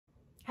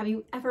Have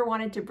you ever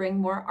wanted to bring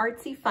more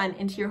artsy fun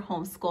into your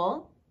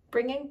homeschool?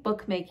 Bringing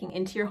bookmaking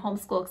into your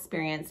homeschool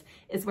experience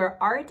is where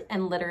art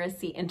and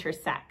literacy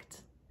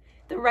intersect.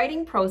 The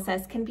writing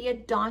process can be a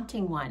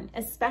daunting one,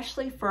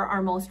 especially for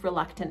our most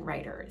reluctant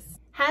writers.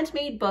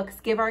 Handmade books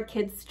give our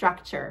kids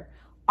structure,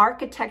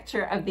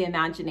 architecture of the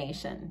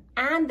imagination,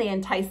 and they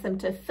entice them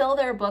to fill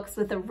their books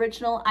with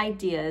original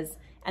ideas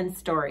and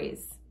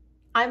stories.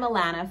 I'm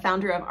Alana,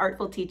 founder of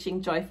Artful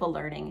Teaching, Joyful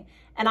Learning,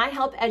 and I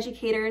help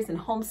educators and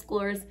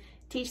homeschoolers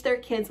teach their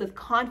kids with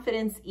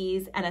confidence,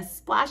 ease, and a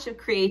splash of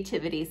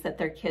creativity so that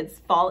their kids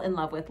fall in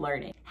love with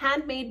learning.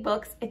 Handmade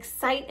books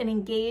excite and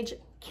engage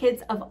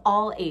kids of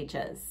all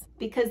ages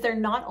because they're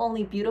not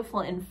only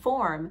beautiful in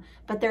form,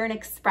 but they're an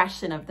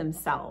expression of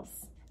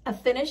themselves. A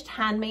finished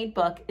handmade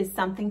book is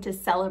something to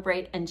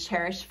celebrate and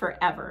cherish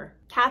forever.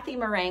 Kathy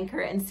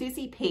Maranker and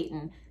Susie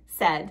Payton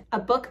said, "A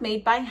book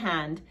made by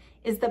hand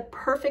is the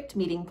perfect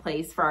meeting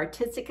place for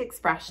artistic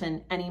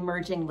expression and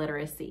emerging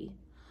literacy."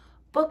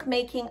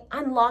 Bookmaking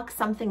unlocks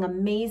something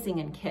amazing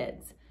in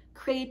kids: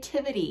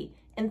 creativity,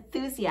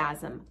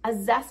 enthusiasm, a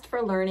zest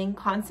for learning,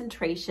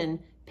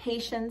 concentration,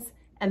 patience,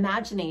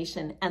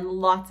 imagination, and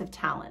lots of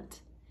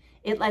talent.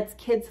 It lets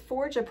kids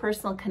forge a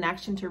personal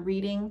connection to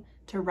reading,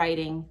 to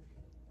writing,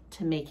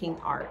 to making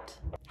art.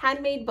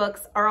 Handmade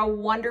books are a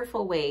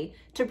wonderful way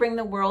to bring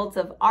the worlds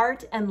of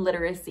art and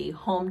literacy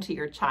home to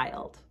your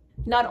child.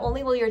 Not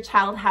only will your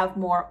child have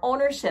more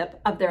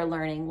ownership of their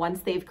learning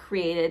once they've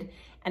created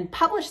and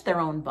published their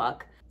own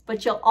book,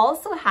 but you'll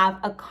also have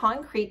a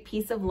concrete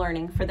piece of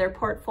learning for their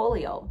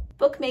portfolio.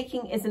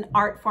 Bookmaking is an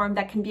art form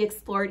that can be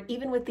explored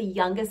even with the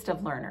youngest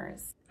of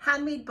learners.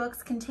 Handmade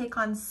books can take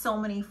on so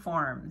many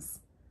forms.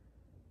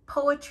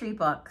 Poetry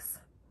books,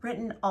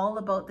 written all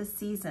about the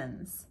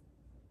seasons.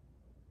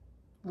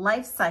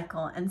 Life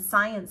cycle and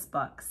science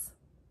books.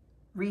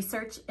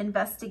 Research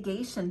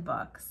investigation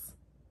books.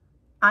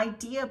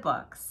 Idea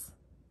books.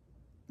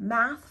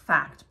 Math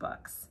fact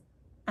books,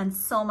 and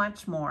so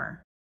much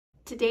more.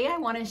 Today, I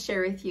want to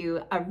share with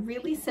you a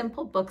really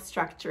simple book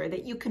structure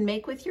that you can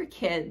make with your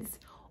kids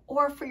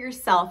or for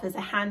yourself as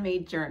a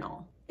handmade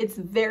journal. It's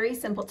very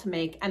simple to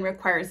make and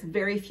requires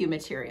very few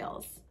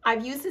materials.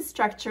 I've used this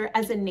structure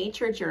as a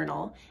nature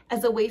journal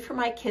as a way for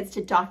my kids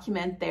to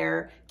document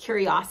their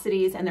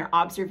curiosities and their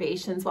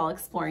observations while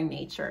exploring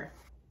nature.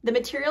 The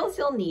materials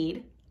you'll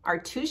need are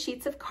 2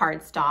 sheets of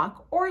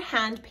cardstock or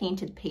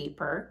hand-painted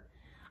paper.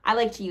 I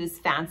like to use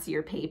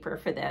fancier paper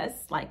for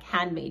this, like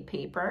handmade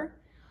paper.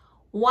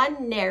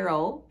 1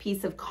 narrow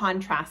piece of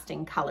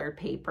contrasting color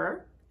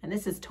paper, and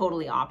this is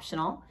totally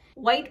optional.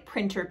 White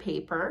printer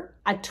paper,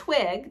 a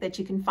twig that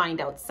you can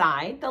find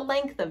outside, the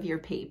length of your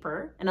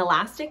paper, an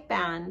elastic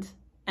band,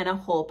 and a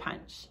hole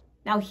punch.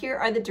 Now here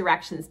are the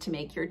directions to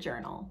make your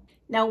journal.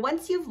 Now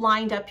once you've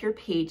lined up your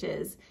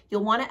pages,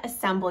 you'll want to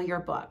assemble your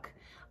book.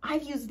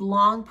 I've used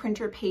long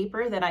printer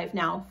paper that I've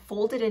now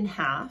folded in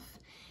half,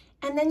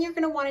 and then you're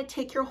going to want to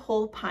take your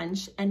hole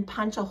punch and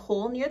punch a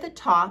hole near the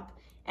top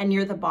and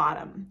near the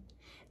bottom.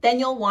 Then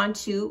you'll want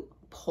to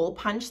hole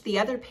punch the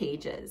other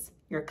pages,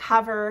 your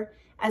cover,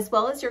 as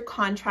well as your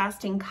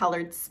contrasting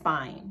colored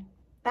spine.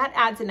 That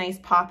adds a nice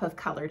pop of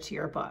color to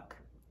your book.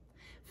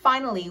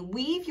 Finally,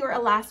 weave your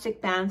elastic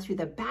band through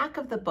the back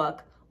of the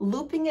book,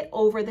 looping it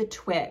over the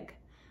twig.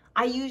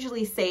 I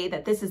usually say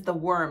that this is the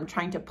worm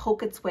trying to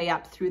poke its way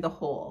up through the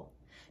hole.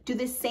 Do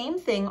the same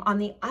thing on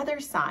the other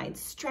side,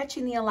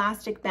 stretching the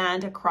elastic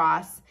band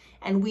across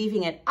and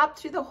weaving it up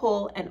through the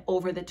hole and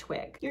over the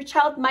twig. Your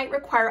child might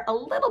require a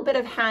little bit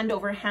of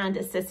hand-over-hand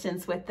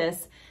assistance with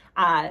this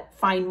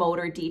fine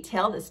motor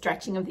detail. The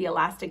stretching of the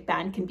elastic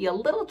band can be a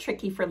little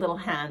tricky for little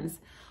hands,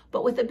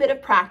 but with a bit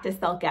of practice,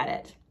 they'll get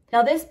it.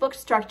 Now, this book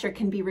structure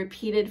can be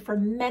repeated for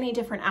many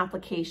different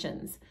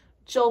applications: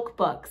 joke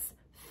books,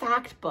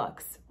 fact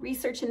books,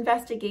 research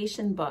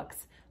investigation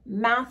books,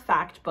 math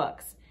fact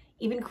books,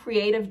 even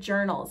creative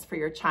journals for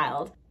your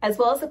child, as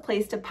well as a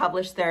place to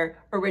publish their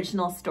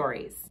original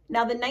stories.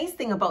 Now, the nice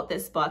thing about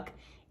this book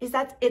is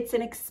that it's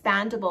an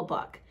expandable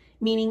book,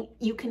 meaning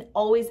you can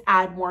always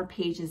add more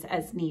pages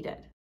as needed.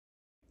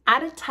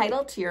 Add a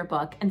title to your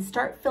book and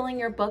start filling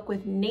your book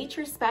with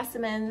nature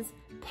specimens,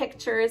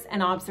 pictures,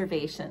 and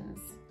observations.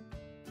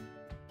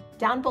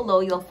 Down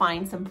below, you'll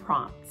find some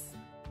prompts.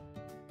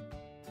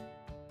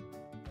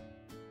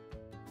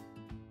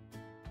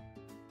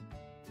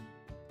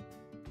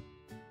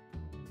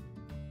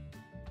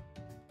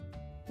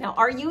 Now,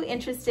 are you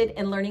interested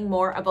in learning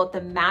more about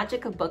the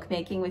magic of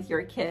bookmaking with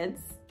your kids?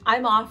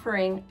 I'm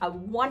offering a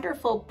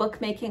wonderful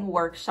bookmaking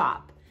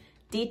workshop.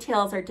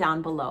 Details are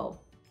down below.